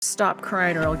stop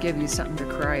crying or I'll give you something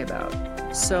to cry about.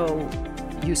 So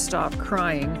you stop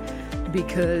crying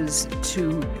because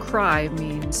to cry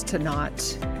means to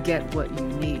not get what you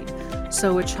need.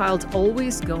 So a child's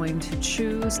always going to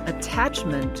choose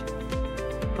attachment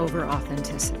over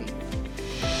authenticity.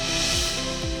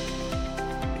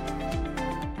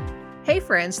 Hey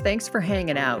friends, thanks for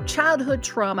hanging out. Childhood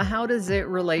trauma, how does it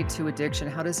relate to addiction?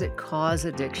 How does it cause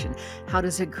addiction? How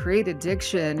does it create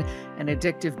addiction and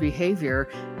addictive behavior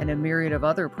and a myriad of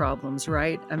other problems,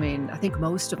 right? I mean, I think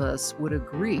most of us would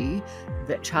agree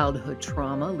that childhood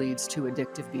trauma leads to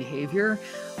addictive behavior.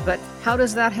 But how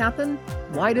does that happen?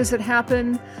 Why does it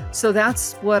happen? So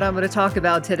that's what I'm going to talk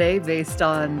about today based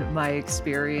on my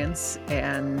experience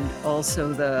and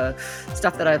also the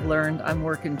stuff that I've learned. I'm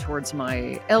working towards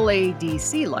my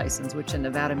LADC license, which in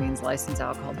Nevada means licensed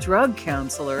alcohol drug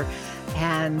counselor.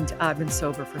 And I've been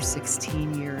sober for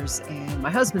 16 years and my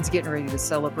husband's getting ready to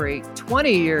celebrate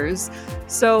 20 years.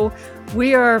 So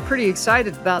we are pretty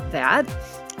excited about that.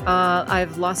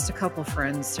 I've lost a couple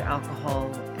friends to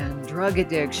alcohol and drug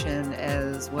addiction,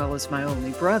 as well as my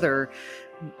only brother.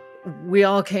 We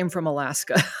all came from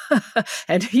Alaska,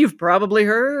 and you've probably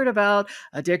heard about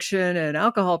addiction and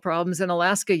alcohol problems in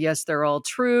Alaska. Yes, they're all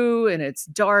true, and it's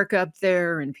dark up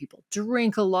there, and people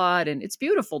drink a lot, and it's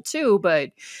beautiful too, but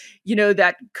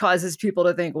that causes people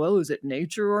to think, well, is it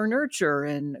nature or nurture?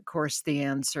 And of course, the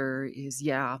answer is,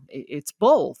 yeah, it's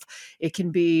both. It can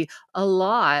be a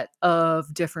lot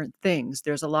of different things.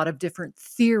 There's a lot of different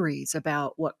theories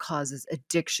about what causes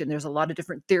addiction. There's a lot of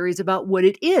different theories about what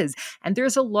it is. And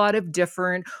there's a lot of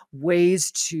different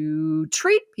ways to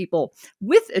treat people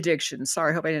with addiction.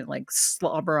 Sorry, I hope I didn't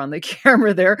slobber on the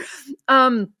camera there.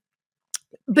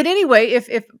 But anyway,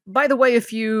 if by the way,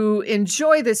 if you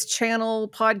enjoy this channel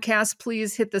podcast,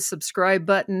 please hit the subscribe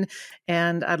button.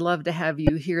 And I'd love to have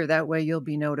you here. That way you'll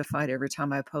be notified every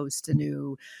time I post a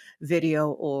new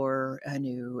video or a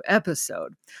new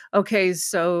episode. Okay,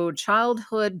 so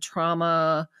childhood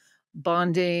trauma,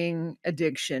 bonding,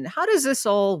 addiction. How does this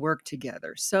all work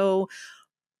together? So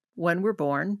when we're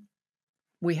born,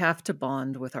 we have to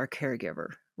bond with our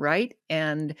caregiver, right?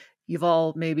 And you've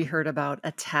all maybe heard about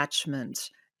attachment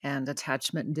and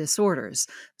attachment disorders.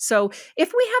 So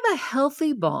if we have a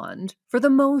healthy bond, for the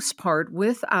most part,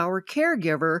 with our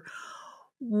caregiver,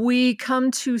 we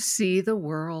come to see the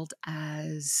world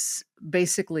as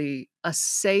basically a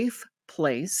safe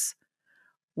place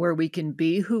where we can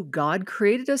be who God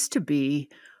created us to be,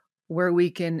 where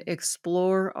we can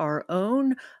explore our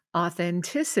own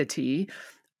authenticity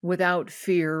without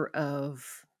fear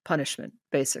of punishment,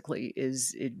 basically,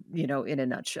 is it, in a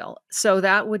nutshell. So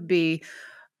that would be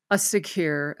a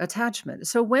secure attachment.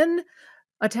 So when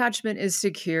attachment is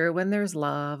secure, when there's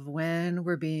love, when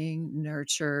we're being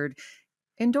nurtured,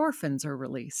 endorphins are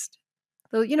released.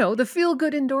 The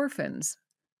feel-good endorphins.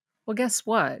 Well, guess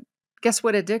what? Guess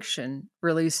what addiction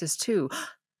releases too?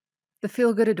 The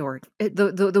feel-good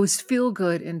those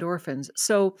feel-good endorphins.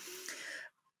 So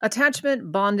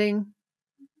attachment, bonding,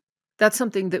 that's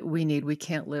something that we need. We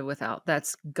can't live without.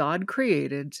 That's God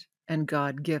created and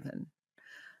God given.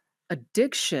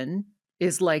 Addiction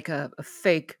is like a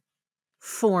fake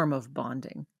form of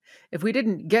bonding. If we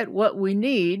didn't get what we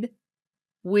need,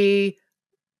 we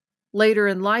later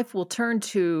in life will turn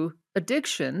to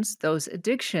addictions. Those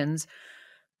addictions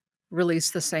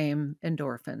release the same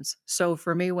endorphins. So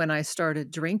for me, when I started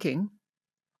drinking,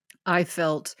 I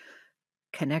felt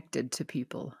connected to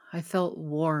people. I felt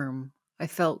warm. I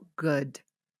felt good.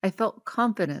 I felt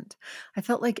confident. I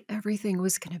felt like everything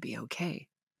was going to be okay.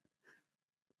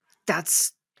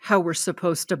 That's how we're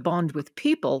supposed to bond with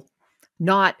people,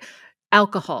 not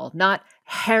alcohol, not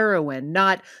heroin,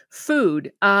 not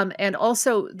food. And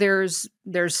also there's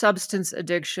substance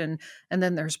addiction, and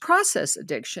then there's process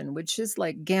addiction, which is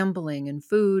like gambling and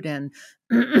food and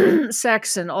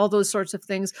sex and all those sorts of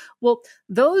things. Well,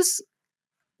 those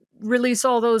release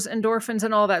all those endorphins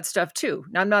and all that stuff too.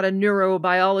 Now, I'm not a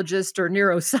neurobiologist or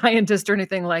neuroscientist or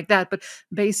anything like that, but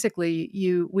basically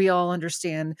we all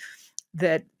understand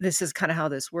that this is kind of how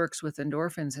this works with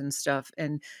endorphins and stuff.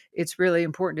 And it's really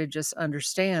important to just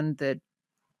understand that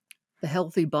the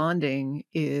healthy bonding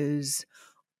is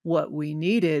what we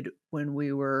needed when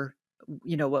we were,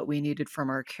 what we needed from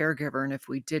our caregiver. And if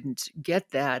we didn't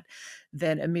get that,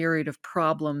 then a myriad of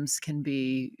problems can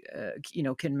be,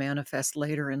 can manifest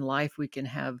later in life. We can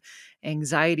have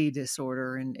anxiety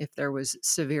disorder. And if there was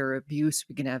severe abuse,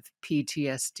 we can have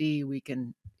PTSD. We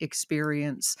can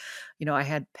experience, I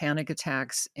had panic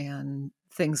attacks, and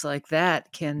things like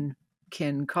that can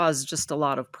cause just a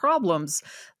lot of problems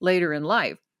later in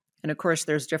life. And of course,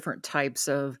 there's different types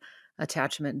of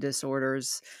attachment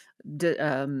disorders.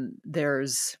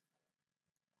 There's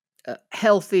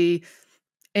healthy,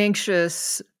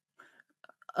 anxious,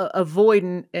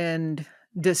 avoidant, and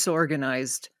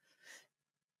disorganized.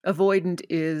 Avoidant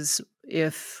is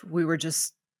if we were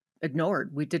just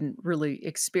ignored. We didn't really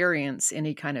experience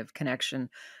any kind of connection.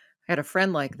 I had a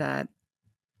friend like that.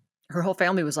 Her whole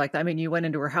family was like that. I mean, you went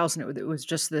into her house and it was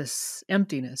just this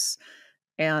emptiness.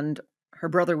 And her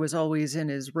brother was always in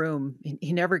his room.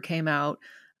 He never came out.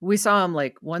 We saw him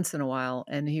like once in a while,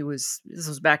 and this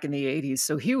was back in the 80s.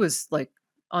 So he was like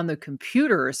on the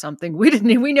computer or something. We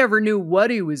never knew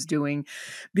what he was doing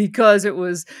because it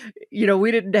was,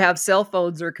 we didn't have cell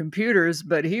phones or computers,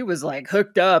 but he was like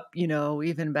hooked up,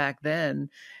 even back then.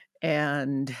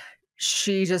 And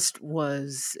she just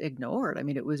was ignored. I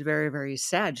mean, it was very, very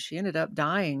sad. She ended up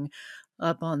dying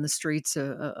up on the streets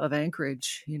of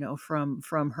Anchorage,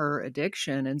 from her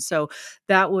addiction. And so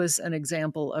that was an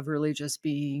example of really just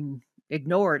being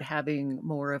ignored, having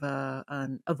more of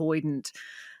an avoidant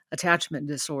attachment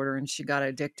disorder. And she got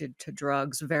addicted to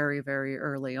drugs very, very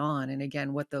early on. And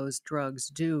again, what those drugs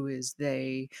do is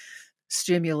they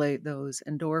stimulate those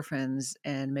endorphins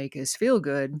and make us feel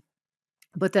good,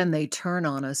 but then they turn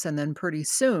on us, and then pretty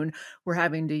soon we're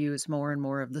having to use more and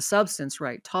more of the substance,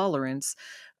 right? Tolerance.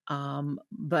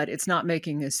 But it's not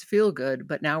making us feel good,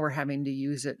 but now we're having to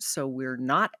use it so we're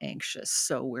not anxious,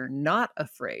 so we're not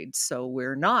afraid, so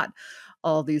we're not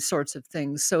all these sorts of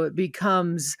things. So it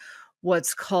becomes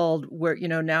what's called, where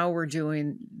now we're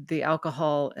doing the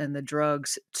alcohol and the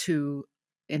drugs to,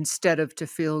 instead of to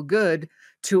feel good,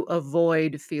 to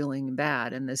avoid feeling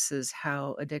bad. And this is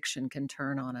how addiction can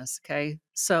turn on us. Okay.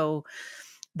 So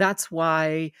that's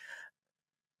why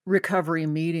recovery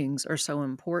meetings are so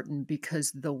important,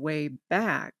 because the way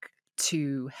back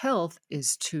to health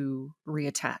is to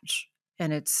reattach.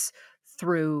 And it's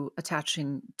through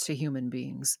attaching to human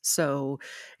beings. So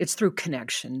it's through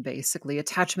connection, basically.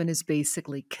 Attachment is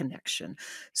basically connection.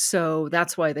 So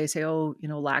that's why they say, oh,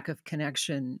 lack of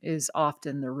connection is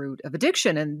often the root of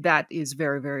addiction. And that is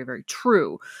very, very, very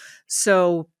true.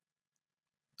 So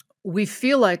we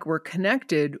feel like we're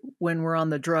connected when we're on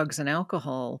the drugs and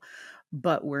alcohol,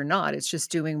 but we're not. It's just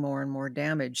doing more and more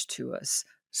damage to us.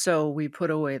 So we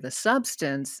put away the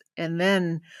substance, and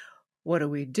then what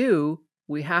do?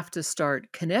 We have to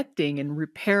start connecting and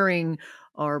repairing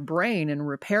our brain and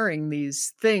repairing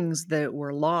these things that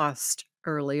were lost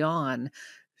early on.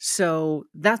 So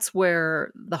that's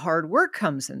where the hard work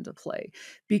comes into play.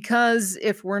 Because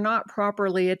if we're not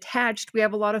properly attached, we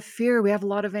have a lot of fear, we have a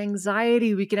lot of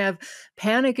anxiety, we can have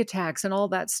panic attacks and all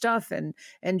that stuff. And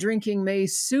drinking may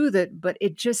soothe it, but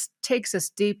it just takes us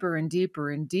deeper and deeper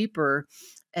and deeper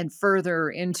and further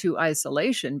into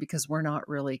isolation because we're not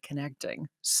really connecting.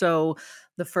 So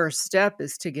the first step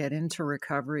is to get into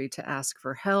recovery, to ask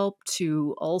for help,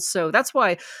 to also, that's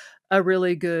why a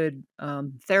really good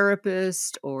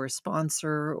therapist or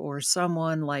sponsor or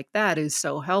someone like that is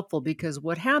so helpful. Because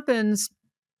what happens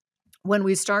when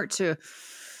we start to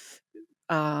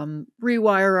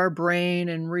rewire our brain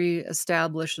and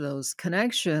reestablish those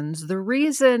connections, the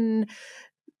reason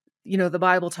the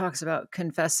Bible talks about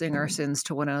confessing our sins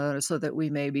to one another so that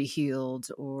we may be healed,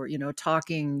 or,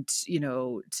 talking,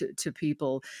 to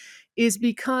people, is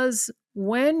because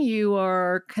when you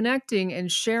are connecting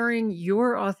and sharing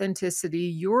your authenticity,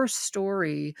 your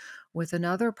story with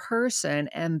another person,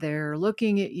 and they're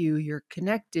looking at you, you're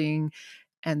connecting,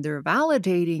 and they're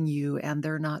validating you, and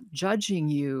they're not judging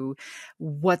you,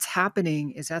 what's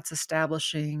happening is that's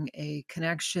establishing a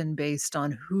connection based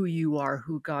on who you are,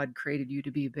 who God created you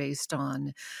to be, based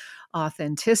on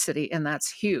authenticity. And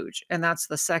that's huge. And that's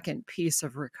the second piece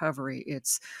of recovery.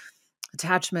 It's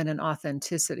attachment and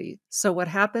authenticity. So what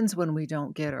happens when we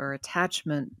don't get our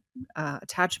attachment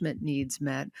needs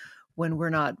met, when we're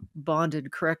not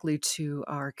bonded correctly to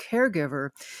our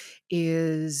caregiver,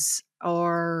 is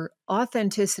our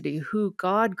authenticity, who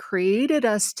God created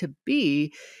us to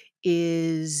be,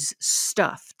 is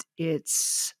stuffed.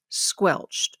 It's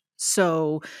squelched.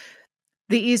 So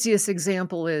the easiest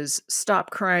example is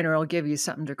stop crying or I'll give you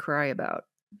something to cry about.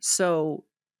 So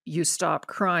you stop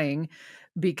crying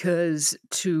because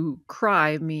to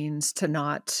cry means to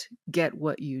not get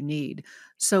what you need.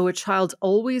 So a child's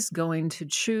always going to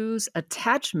choose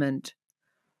attachment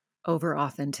over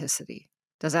authenticity.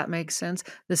 Does that make sense?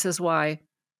 This is why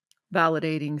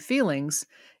validating feelings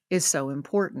is so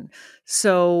important.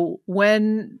 So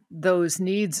when those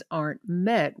needs aren't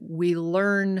met, we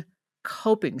learn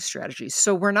coping strategies.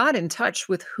 So we're not in touch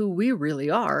with who we really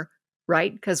are,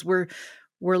 right? Because we're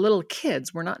little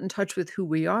kids. We're not in touch with who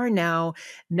we are now.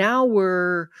 Now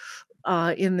we're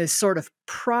in this sort of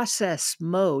process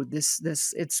mode.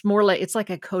 It's more like it's like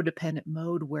a codependent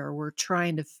mode where we're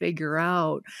trying to figure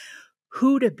out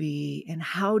who to be and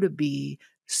how to be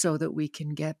so that we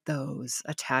can get those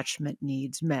attachment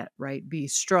needs met, right? Be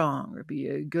strong or be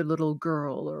a good little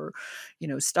girl or,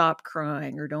 stop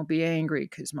crying or don't be angry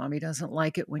because mommy doesn't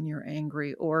like it when you're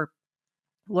angry. Or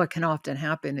what can often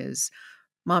happen is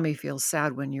mommy feels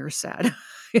sad when you're sad.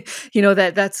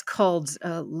 That's called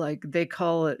like they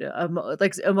call it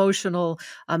like emotional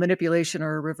manipulation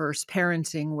or reverse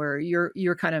parenting, where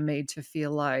you're kind of made to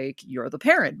feel like you're the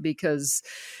parent because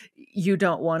you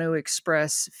don't want to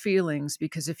express feelings,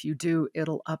 because if you do,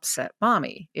 it'll upset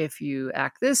mommy. If you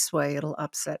act this way, it'll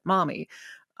upset mommy.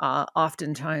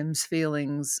 Oftentimes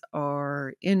feelings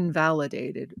are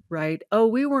invalidated, right? Oh,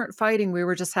 we weren't fighting, we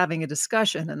were just having a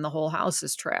discussion and the whole house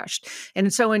is trashed.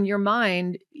 And so in your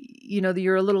mind,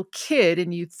 you're a little kid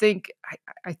and you think,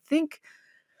 I think,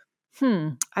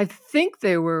 I think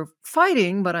they were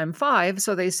fighting, but I'm 5.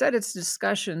 So they said it's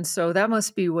discussion. So that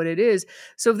must be what it is.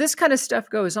 So this kind of stuff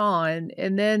goes on.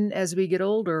 And then as we get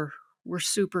older, we're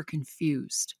super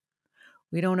confused.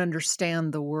 We don't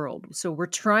understand the world. So we're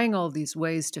trying all these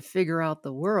ways to figure out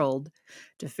the world,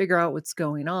 to figure out what's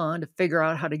going on, to figure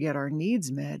out how to get our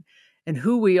needs met. And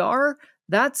who we are,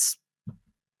 that's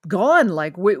gone.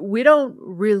 Like we don't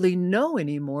really know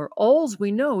anymore. All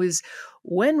we know is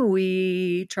when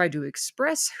we tried to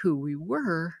express who we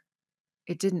were,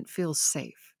 it didn't feel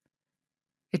safe.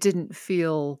 It didn't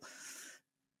feel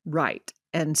right.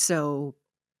 And so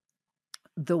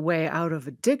the way out of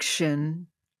addiction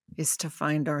is to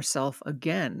find ourself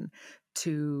again,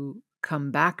 to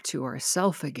come back to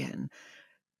ourself again,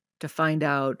 to find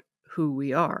out who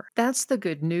we are. That's the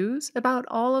good news about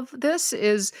all of this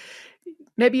is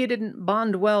maybe you didn't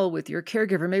bond well with your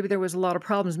caregiver. Maybe there was a lot of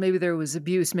problems. Maybe there was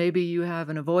abuse. Maybe you have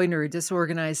an avoidant or a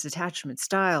disorganized attachment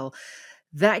style.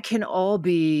 That can all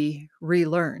be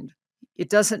relearned. It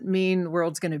doesn't mean the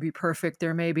world's going to be perfect.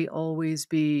 There may always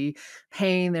be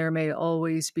pain. There may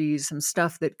always be some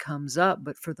stuff that comes up,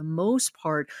 but for the most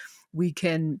part, we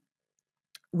can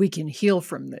heal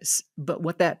from this. But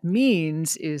what that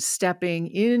means is stepping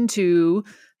into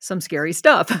some scary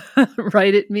stuff,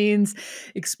 right? It means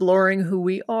exploring who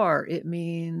we are. It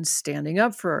means standing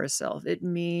up for ourselves. It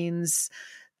means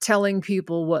telling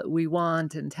people what we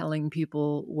want and telling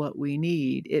people what we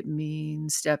need. It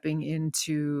means stepping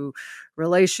into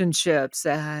relationships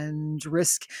and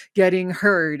risk getting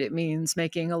hurt. It means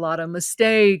making a lot of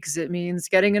mistakes. It means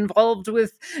getting involved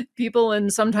with people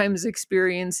and sometimes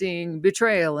experiencing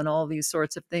betrayal and all these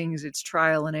sorts of things. It's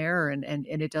trial and error, and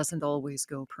it doesn't always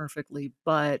go perfectly,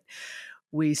 but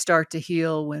we start to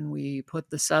heal when we put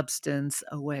the substance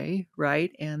away,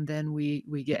 right? And then we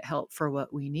get help for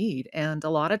what we need. And a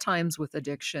lot of times with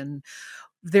addiction,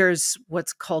 there's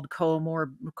what's called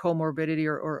comorbidity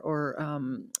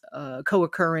or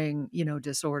co-occurring,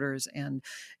 disorders. And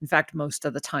in fact, most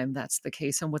of the time that's the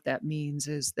case. And what that means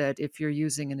is that if you're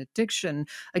using an addiction,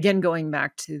 again, going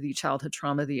back to the childhood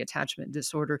trauma, the attachment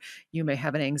disorder, you may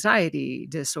have an anxiety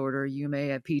disorder, you may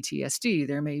have PTSD,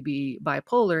 there may be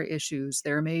bipolar issues,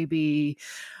 there may be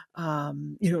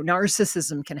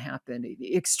narcissism can happen,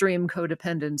 extreme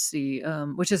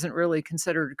codependency, which isn't really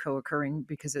considered co-occurring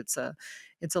because it's a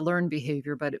learned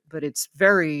behavior, but it's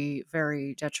very,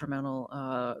 very detrimental.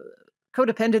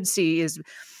 Codependency is,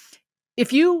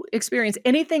 if you experience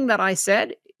anything that I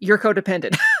said, you're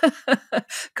codependent.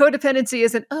 Codependency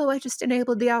isn't, oh, I just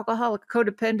enabled the alcoholic.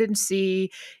 Codependency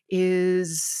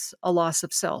is a loss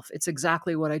of self. It's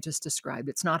exactly what I just described.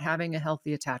 It's not having a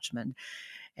healthy attachment.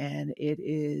 And it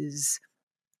is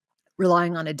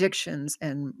relying on addictions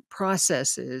and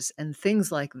processes and things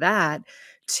like that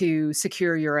to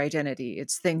secure your identity.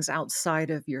 It's things outside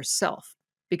of yourself.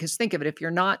 Because think of it, if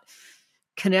you're not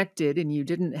connected and you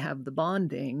didn't have the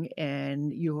bonding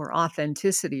and your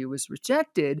authenticity was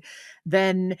rejected,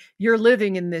 then you're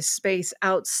living in this space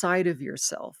outside of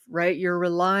yourself, right? You're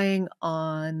relying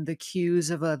on the cues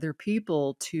of other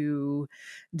people to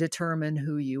determine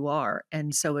who you are.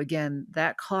 And so again,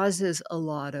 that causes a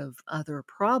lot of other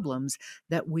problems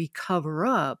that we cover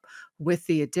up with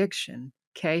the addiction.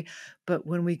 Okay. But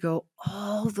when we go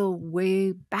all the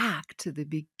way back to the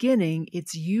beginning,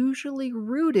 it's usually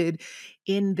rooted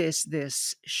in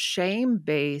this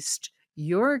shame-based,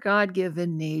 your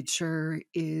God-given nature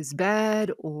is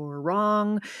bad or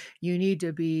wrong. You need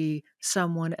to be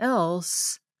someone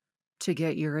else to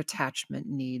get your attachment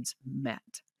needs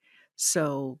met.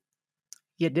 So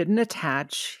you didn't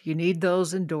attach, you need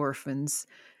those endorphins,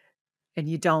 and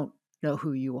you don't know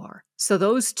who you are. So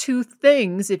those two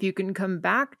things, if you can come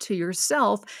back to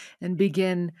yourself and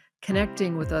begin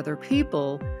connecting with other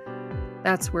people,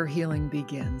 that's where healing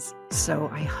begins. So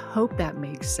I hope that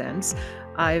makes sense.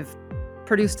 I've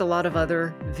produced a lot of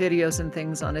other videos and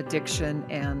things on addiction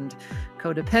and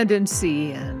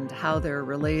codependency and how they're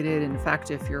related. In fact,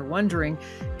 if you're wondering,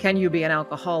 can you be an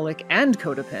alcoholic and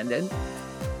codependent?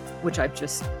 Which I've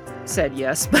just said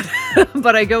yes,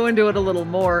 but I go into it a little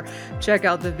more. Check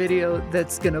out the video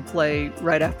that's going to play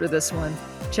right after this one.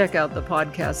 Check out the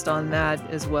podcast on that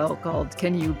as well, called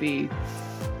Can You Be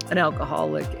an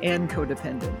Alcoholic and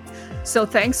Codependent? So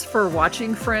thanks for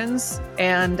watching, friends.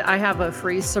 And I have a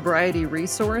free sobriety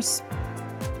resource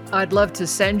I'd love to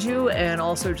send you, and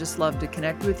also just love to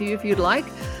connect with you if you'd like.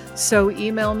 So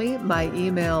email me. My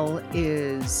email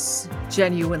is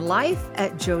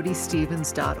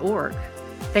genuinelife@jodystevens.org.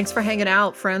 Thanks for hanging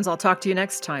out, friends. I'll talk to you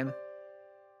next time.